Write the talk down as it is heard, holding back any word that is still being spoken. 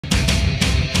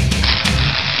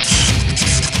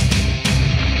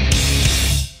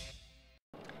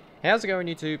How's it going,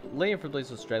 YouTube? Liam from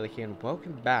Blizzard Australia here, and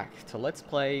welcome back to Let's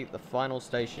Play The Final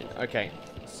Station. Okay,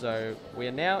 so we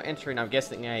are now entering, I'm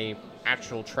guessing, a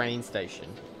actual train station.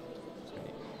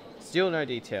 Still no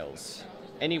details.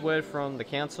 Any word from the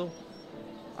council?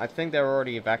 I think they're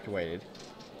already evacuated.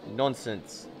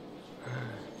 Nonsense.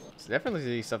 So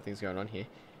definitely something's going on here.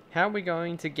 How are we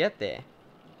going to get there?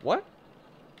 What?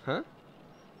 Huh?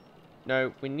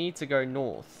 No, we need to go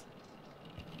north.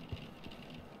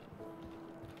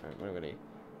 Alright, what do we need?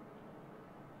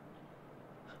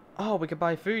 Oh, we can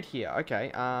buy food here.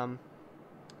 Okay, so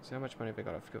how much money have we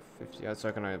got? I've got 50. So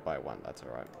I can only buy one. That's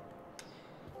alright.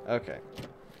 Okay.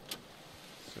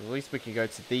 So at least we can go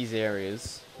to these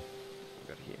areas. What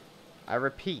we got here? I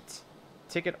repeat.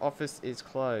 Ticket office is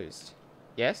closed.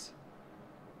 Yes?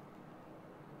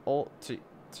 All to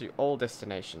all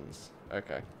destinations.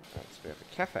 Okay. Alright, so we have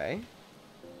a cafe.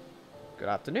 Good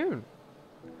afternoon.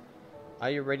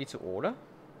 Are you ready to order?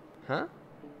 Huh?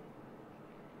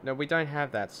 No, we don't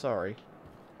have that, sorry.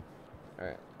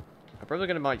 Alright. I'm probably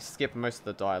gonna might skip most of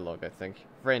the dialogue, I think.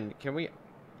 Friend,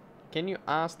 can you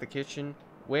ask the kitchen,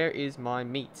 where is my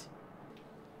meat?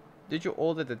 Did you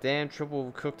order the damn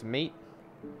triple cooked meat?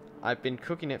 I've been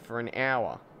cooking it for an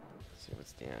hour. Let's see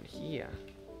what's down here.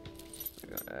 We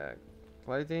got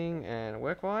clothing and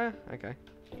workwire? Okay.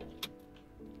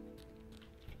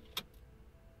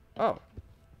 Oh.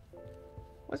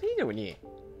 What's he doing here?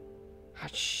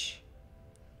 Hush.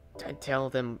 Don't tell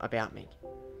them about me.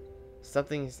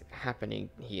 Something's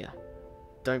happening here.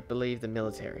 Don't believe the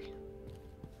military.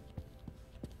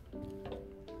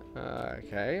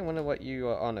 Okay, I wonder what you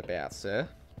are on about, sir.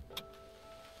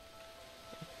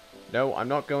 No, I'm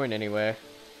not going anywhere.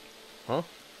 Huh?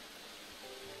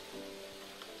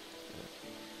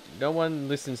 No one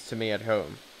listens to me at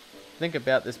home. Think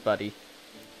about this, buddy.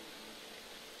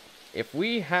 If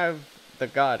we have the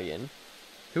Guardian,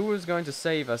 who is going to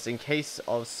save us in case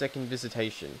of second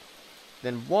visitation?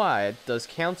 Then why does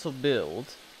council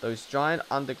build those giant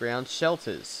underground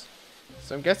shelters?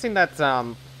 So I'm guessing that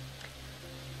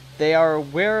they are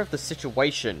aware of the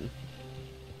situation,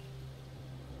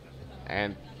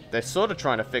 and they're sort of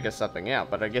trying to figure something out,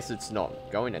 but I guess it's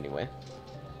not going anywhere.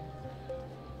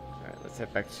 Alright, let's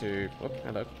head back to... Whoop,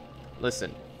 hello.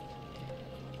 Listen.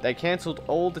 They cancelled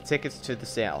all the tickets to the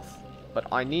south, but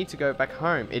I need to go back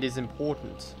home. It is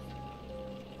important.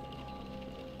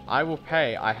 I will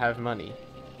pay. I have money.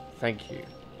 Thank you.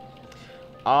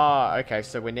 Ah, okay,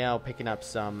 so we're now picking up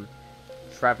some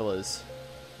travelers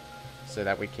so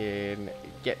that we can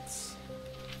get...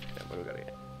 What do we got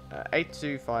here?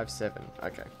 8257.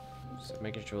 Okay. So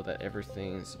making sure that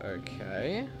everything's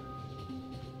okay.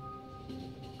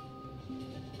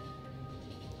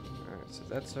 Alright, so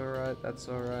that's alright. That's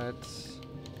alright.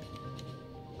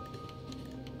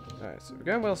 Alright, so we're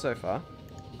going well so far.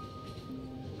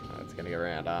 Oh, it's gonna go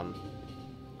around.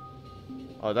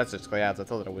 Oh, that's just clouds. I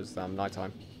thought that it was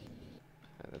nighttime.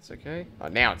 That's okay. Oh,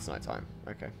 now it's nighttime.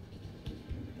 Okay.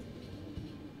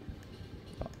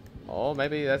 Oh,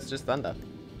 maybe that's just thunder.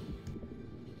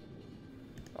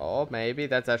 Oh, maybe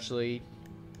that's actually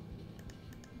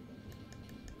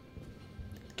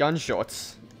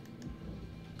gunshots.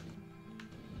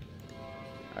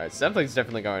 Alright, something's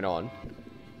definitely going on.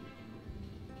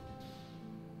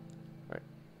 Right.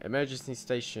 Emergency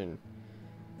station.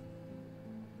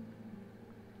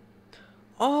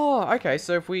 Oh, okay,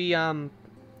 so if we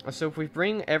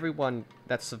bring everyone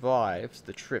that survives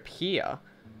the trip here,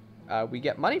 we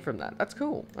get money from that. That's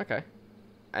cool. Okay.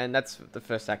 And that's the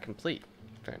first act complete.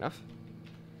 Fair enough.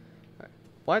 Right.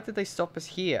 Why did they stop us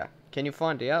here? Can you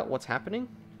find out what's happening?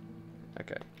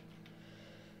 Okay.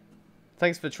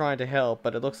 Thanks for trying to help,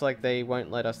 but it looks like they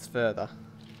won't let us further.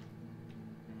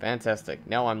 Fantastic.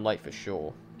 Now I'm late for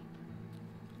sure.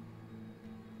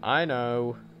 I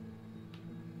know.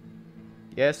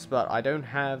 Yes, but I don't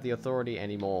have the authority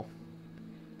anymore.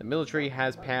 The military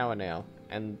has power now,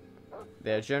 and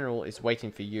their general is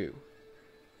waiting for you.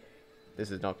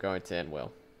 This is not going to end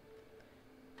well.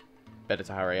 Better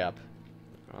to hurry up.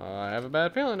 I have a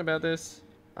bad feeling about this.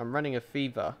 I'm running a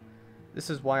fever. This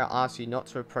is why I asked you not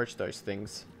to approach those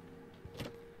things.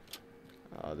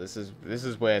 Oh, this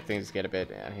is where things get a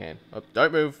bit out of hand. Oh,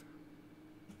 don't move.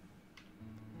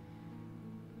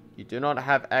 You do not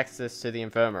have access to the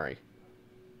infirmary.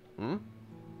 Hmm?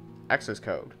 Access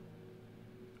code.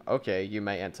 Okay, you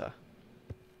may enter.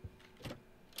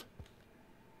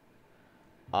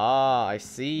 Ah, I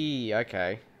see.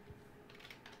 Okay.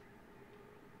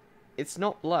 It's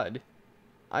not blood.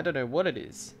 I don't know what it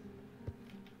is.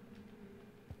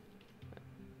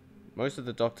 Most of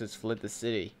the doctors fled the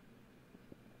city.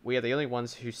 We are the only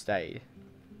ones who stayed.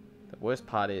 The worst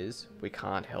part is, we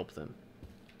can't help them.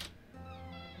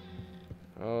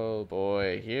 Oh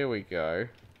boy, here we go.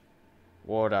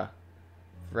 Water.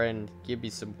 Friend, give me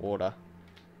some water.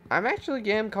 I'm actually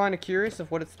kind of curious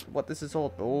of what this is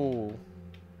all. Oh.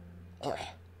 Ugh.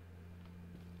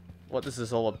 What this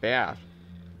is all about.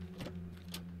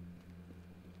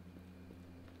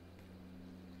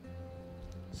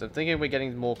 So I'm thinking we're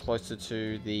getting more closer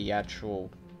to the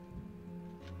actual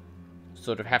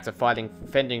sort of have to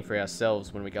fending for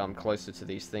ourselves when we come closer to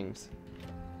these things.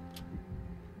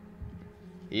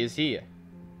 He is here.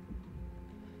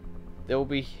 They will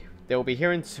be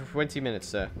here in 20 minutes,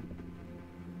 sir.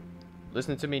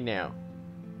 Listen to me now.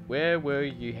 Where were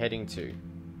you heading to?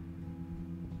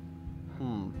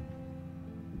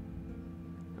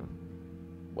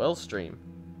 Wellstream.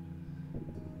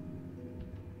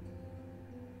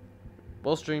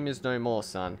 Wellstream is no more,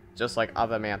 son. Just like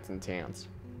other mountain towns.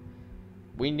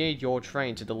 We need your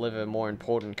train to deliver more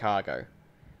important cargo.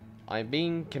 I'm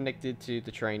being connected to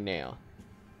the train now.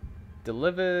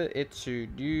 Deliver it to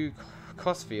New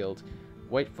Cosfield.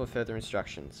 Wait for further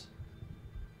instructions.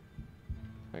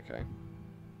 Okay.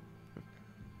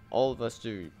 All of us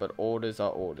do, but orders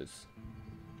are orders.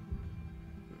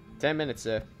 10 minutes,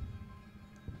 sir.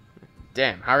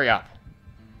 Damn, hurry up.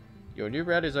 Your new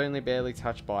route is only barely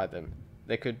touched by them.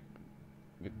 There could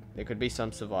be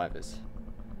some survivors.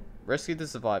 Rescue the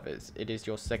survivors. It is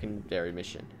your secondary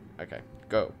mission. Okay,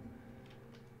 go.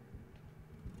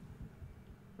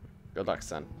 Good luck,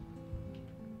 son.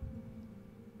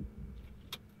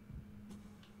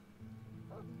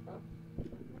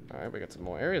 Alright, we got some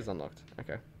more areas unlocked.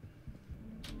 Okay.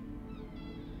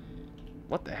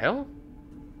 What the hell?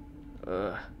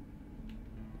 Ugh.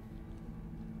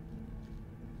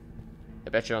 I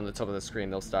bet you on the top of the screen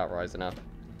they'll start rising up.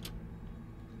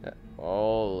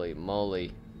 Holy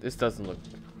moly. This doesn't look...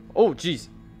 Oh, jeez.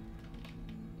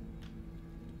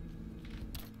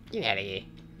 Get out of here.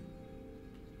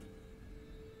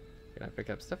 Can I pick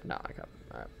up stuff? No, I can't.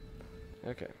 Alright.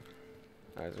 Okay.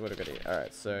 Alright, so what do we got here?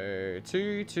 Alright, so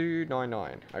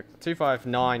 2299.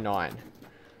 2599.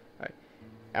 Alright.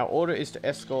 Our order is to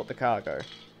escort the cargo.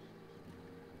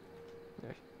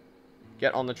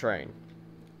 Get on the train.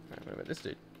 Alright, what about this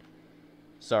dude?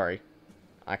 Sorry.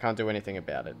 I can't do anything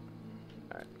about it.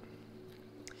 Alright.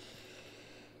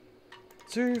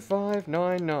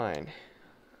 2599.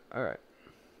 Alright.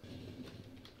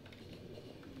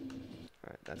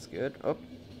 Alright, that's good. Oh.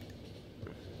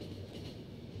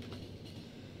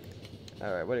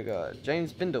 Alright, what do you got?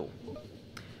 James Bindle.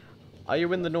 Are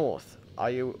you in the north? Are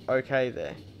you okay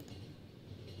there?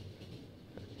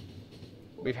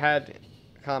 We've had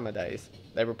calmer days.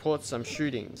 They report some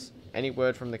shootings. Any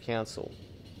word from the council?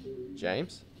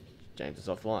 James? James is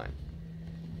offline.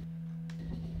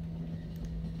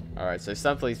 Alright, so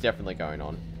something's definitely going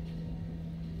on.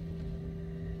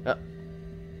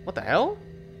 What the hell?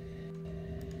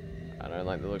 I don't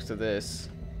like the looks of this.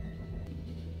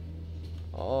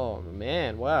 Oh,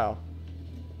 man, wow.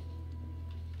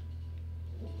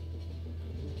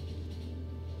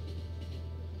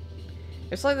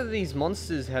 It's like that these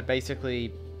monsters had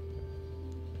basically...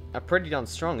 are pretty darn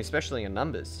strong, especially in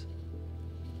numbers.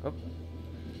 Oh.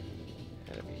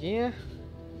 Head over here.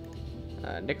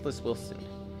 Nicholas Wilson.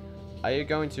 Are you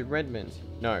going to Redmond?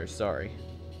 No, sorry.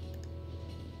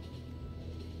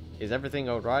 Is everything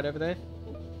alright over there?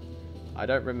 I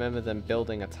don't remember them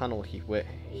building a tunnel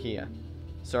here.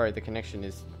 Sorry, the connection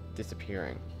is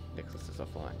disappearing. Nicholas is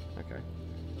offline. Okay.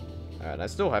 Alright, I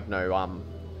still have no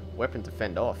weapon to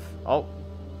fend off. Oh.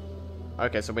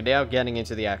 Okay, so we're now getting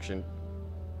into the action.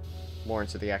 More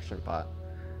into the action part.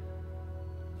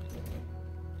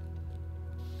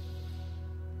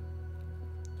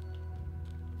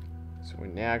 So we're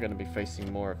now going to be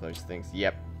facing more of those things.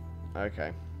 Yep.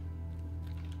 Okay.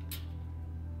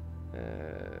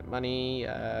 Money,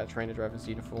 trainer driver's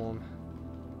uniform.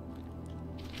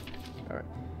 Alright.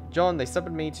 John, they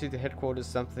summoned me to the headquarters.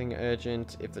 Something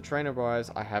urgent. If the train arrives,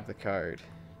 I have the code.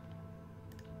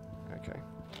 Okay.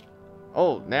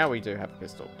 Oh, now we do have a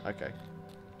pistol. Okay.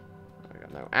 I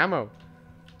got no ammo.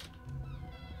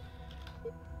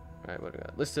 Alright, what do we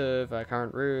got? List of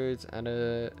current routes.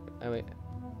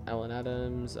 Alan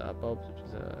Adams. Bob.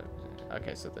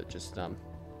 Okay, so they're just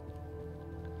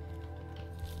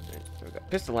we've got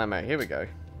pistol ammo. Here we go.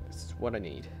 This is what I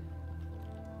need.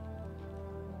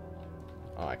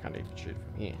 Oh, I can't even shoot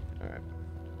from here. Alright.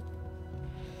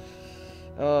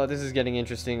 Oh, this is getting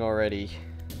interesting already.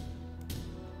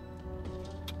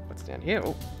 What's down here?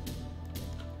 Oh.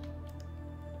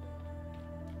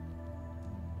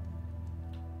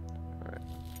 Alright.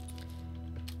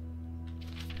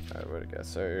 Where'd it go?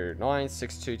 So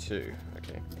 9622.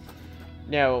 Okay.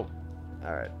 Now,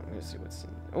 alright, let's see what's in.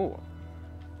 Oh.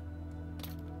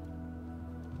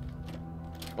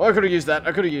 Oh, I could have used that.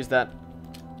 I could have used that.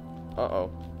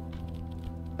 Uh-oh.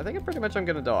 I think pretty much I'm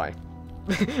gonna die.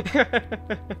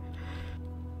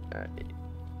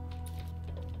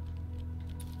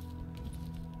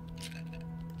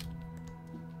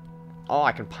 Oh,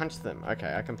 I can punch them.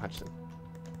 Okay, I can punch them.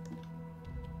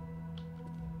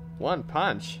 One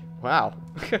punch. Wow.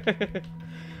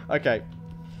 Okay.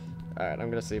 Alright, I'm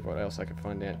gonna see what else I can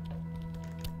find out.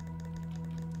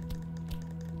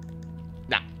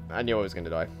 Nah, I knew I was gonna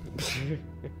die.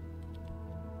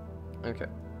 Okay.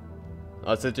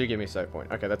 Oh, so do give me a save point.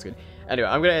 Okay, that's good. Anyway,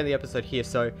 I'm gonna end the episode here,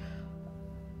 so...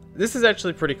 This is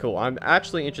actually pretty cool. I'm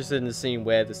actually interested in seeing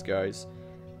where this goes.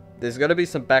 There's got to be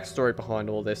some backstory behind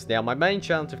all this. Now, my main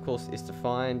challenge, of course, is to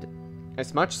find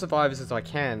as much survivors as I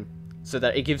can so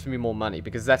that it gives me more money,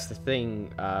 because that's the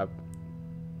thing that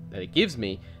it gives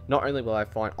me. Not only will I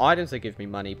find items that give me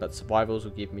money, but survivors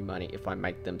will give me money if I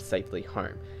make them safely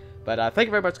home. But thank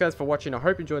you very much, guys, for watching. I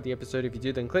hope you enjoyed the episode. If you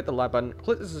do, then click the like button,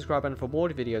 click the subscribe button for more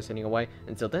videos heading away.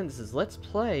 Until then, this is Let's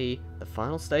Play The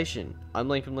Final Station. I'm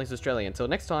Liam from Liam's Australia. Until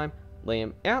next time,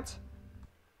 Liam out.